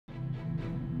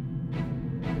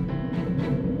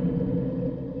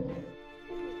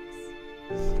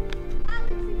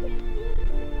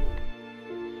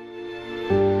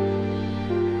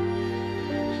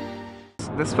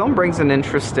This film brings an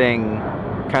interesting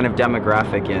kind of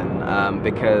demographic in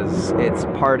because it's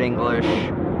part English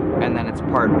and then it's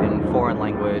part in foreign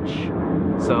language.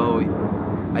 So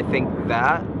I think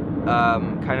that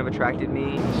kind of attracted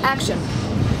me. Action.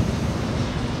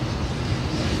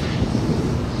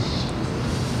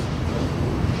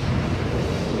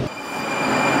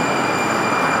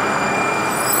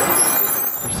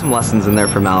 There's some lessons in there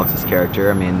from Alex's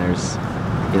character. I mean, there's,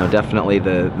 you know, definitely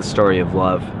the story of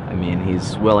love. I mean,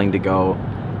 he's willing to go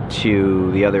to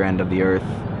the other end of the earth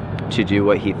to do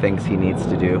what he thinks he needs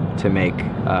to do to make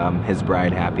his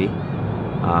bride happy.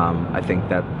 I think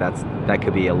that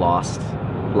could be a lost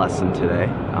lesson today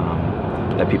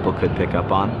that people could pick up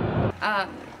on.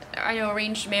 I know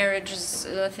arranged marriage is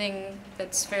a thing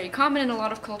that's very common in a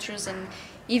lot of cultures, and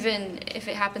even if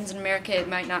it happens in America, it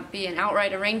might not be an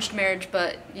outright arranged marriage,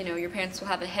 but you know, your parents will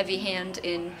have a heavy hand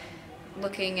in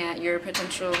looking at your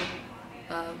potential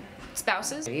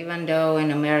spouses. Even though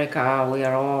in America we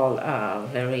are all a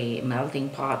very melting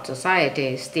pot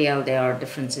society, still there are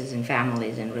differences in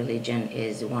families, and religion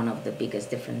is one of the biggest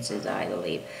differences, I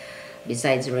believe.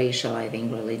 Besides racial, I think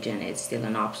religion is still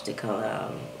an obstacle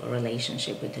of a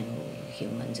relationship between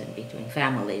humans and between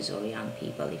families or young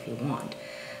people, if you want.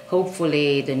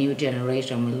 Hopefully the new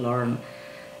generation will learn,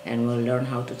 and will learn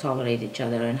how to tolerate each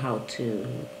other and how to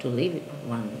live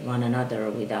one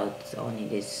another without only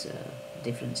these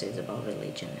differences about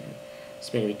religion and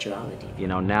spirituality. You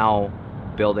know, now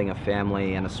building a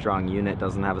family and a strong unit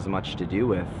doesn't have as much to do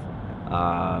with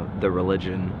the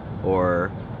religion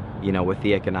or, you know, with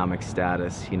the economic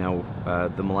status. You know,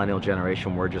 the millennial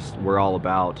generation, we're all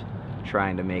about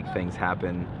trying to make things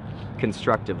happen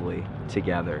constructively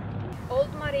together.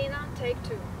 Old Marina, take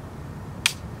 2.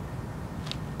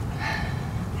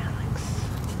 Alex,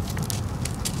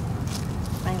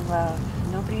 my love,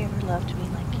 nobody ever loved me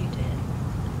like you did.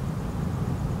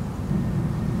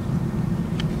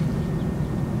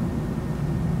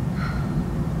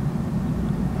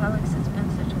 Alex, it's been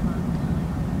such a long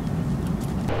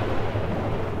time.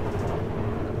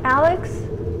 Alex?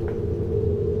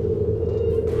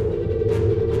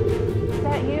 Is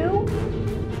that you?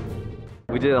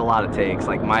 We did a lot of takes.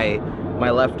 Like my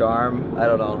left arm, I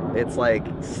don't know, it's like,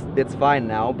 it's fine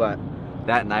now, but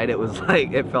that night it was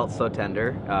like, it felt so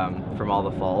tender from all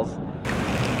the falls.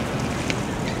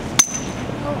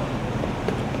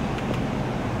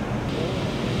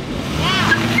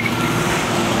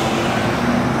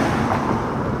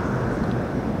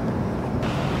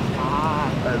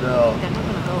 I know.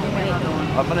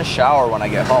 I'm gonna shower when I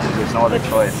get home. There's no other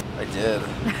choice. I did.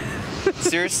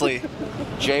 Seriously,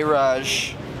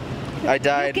 J-Raj, I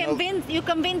died. You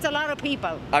convince a lot of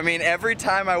people. I mean, every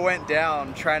time I went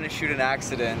down trying to shoot an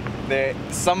accident,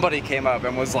 somebody came up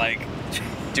and was like,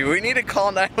 "Do we need to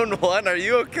call 911? Are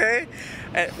you okay?"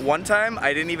 At one time,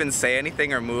 I didn't even say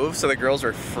anything or move, so the girls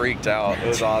were freaked out. It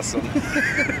was awesome.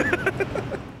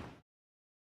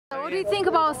 What do you think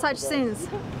about such scenes?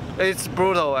 It's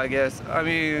brutal, I guess. I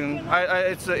mean,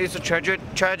 it's a tragic,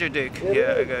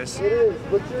 yeah, I guess.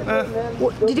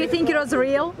 Did you think it was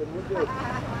real?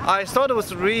 I thought it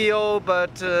was real,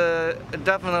 but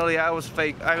definitely I was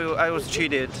fake. I was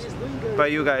cheated by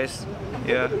you guys,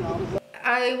 yeah.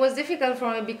 It was difficult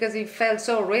for me because it felt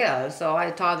so real, so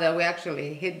I thought that we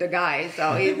actually hit the guy,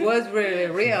 so it was really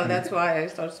real. That's why I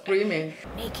started screaming.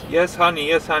 Yes,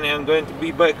 honey, I'm going to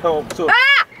be back home soon. Ah!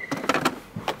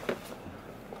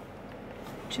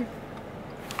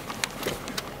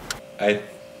 I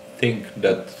think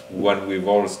that when we've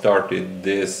all started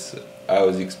this, I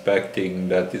was expecting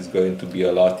that it's going to be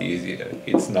a lot easier.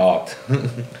 It's not.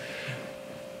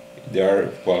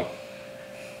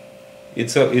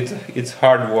 It's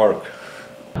hard work.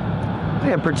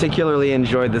 I particularly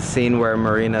enjoyed the scene where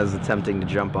Marina is attempting to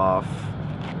jump off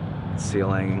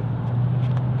ceiling,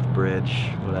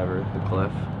 bridge, whatever, the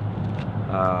cliff.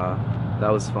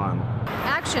 That was fun.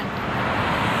 Action.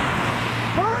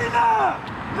 Marina!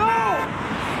 No!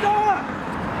 Stop!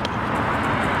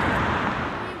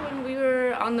 When we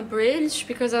were on the bridge,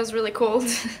 because I was really cold,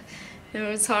 it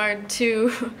was hard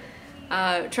to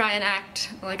try and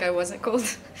act like I wasn't cold.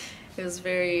 I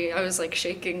was like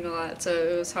shaking a lot, so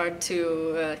it was hard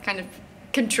to kind of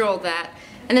control that.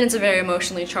 And then it's a very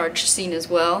emotionally charged scene as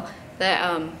well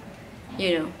that,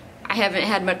 you know, I haven't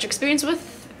had much experience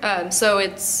with, so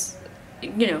it's,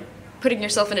 you know, putting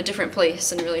yourself in a different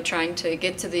place and really trying to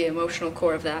get to the emotional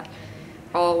core of that,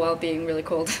 all while being really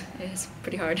cold. It's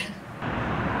pretty hard.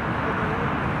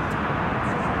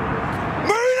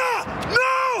 Marina!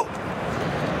 No!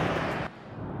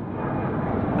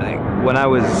 When I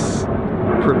was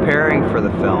preparing for the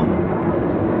film,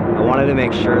 I wanted to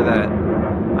make sure that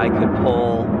I could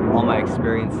pull all my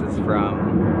experiences from,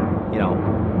 you know,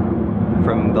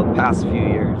 from the past few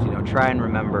years, you know, try and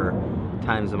remember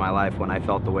times in my life when I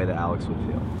felt the way that Alex would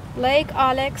feel. Lake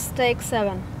Alex, take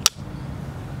 7.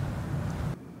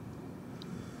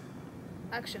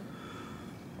 Action.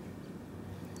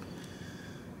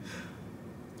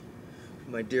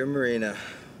 My dear Marina,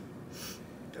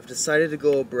 I've decided to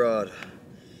go abroad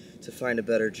to find a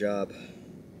better job.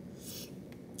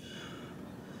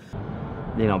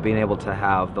 You know, being able to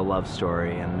have the love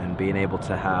story and being able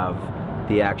to have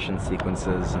the action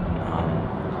sequences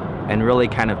and really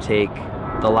kind of take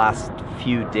the last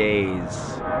few days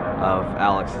of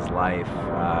Alex's life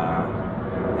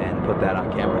and put that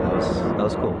on camera. That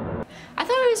was cool. I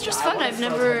thought it was just fun. I've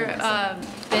never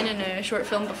been in a short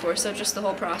film before, so just the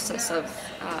whole process of,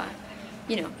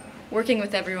 you know, working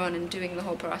with everyone and doing the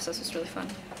whole process was really fun.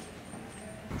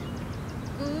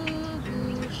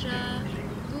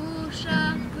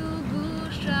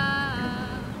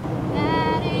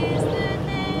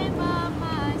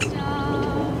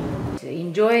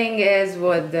 Enjoying is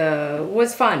what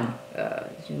was fun.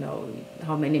 You know,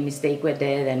 how many mistakes we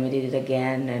did, and we did it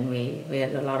again, and we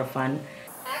had a lot of fun.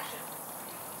 Action.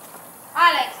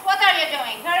 Alex, what are you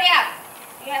doing? Hurry up.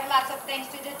 You have lots of things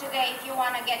to do today if you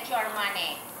want to get your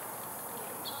money.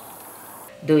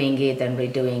 Doing it and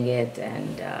redoing it,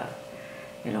 and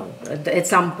you know, at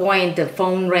some point the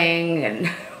phone rang and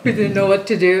we didn't know what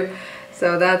to do.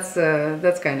 So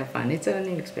that's kind of fun. It's a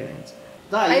new experience.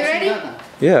 Are you ready?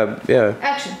 Yeah.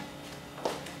 Action.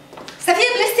 Să fie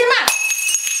blestemat!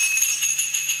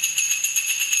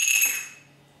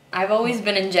 I've always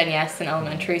been in Gen Yes in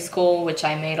elementary school, which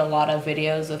I made a lot of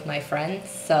videos with my friends.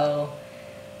 So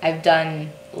I've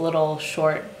done little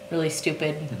short, really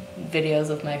stupid videos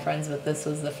with my friends, but this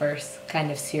was the first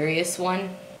kind of serious one.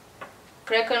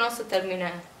 Cred că nu o să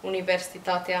termine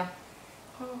universitatea.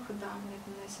 Oh, Doamne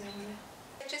Dumnezeule.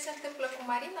 Ce se întâmplă cu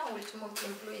Marina ultimul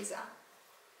timp, Luiza?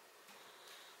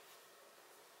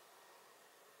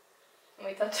 Am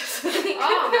uitat ce să zic.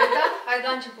 Hai,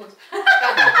 da început.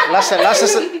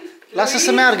 Lasă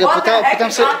să meargă, putem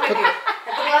să...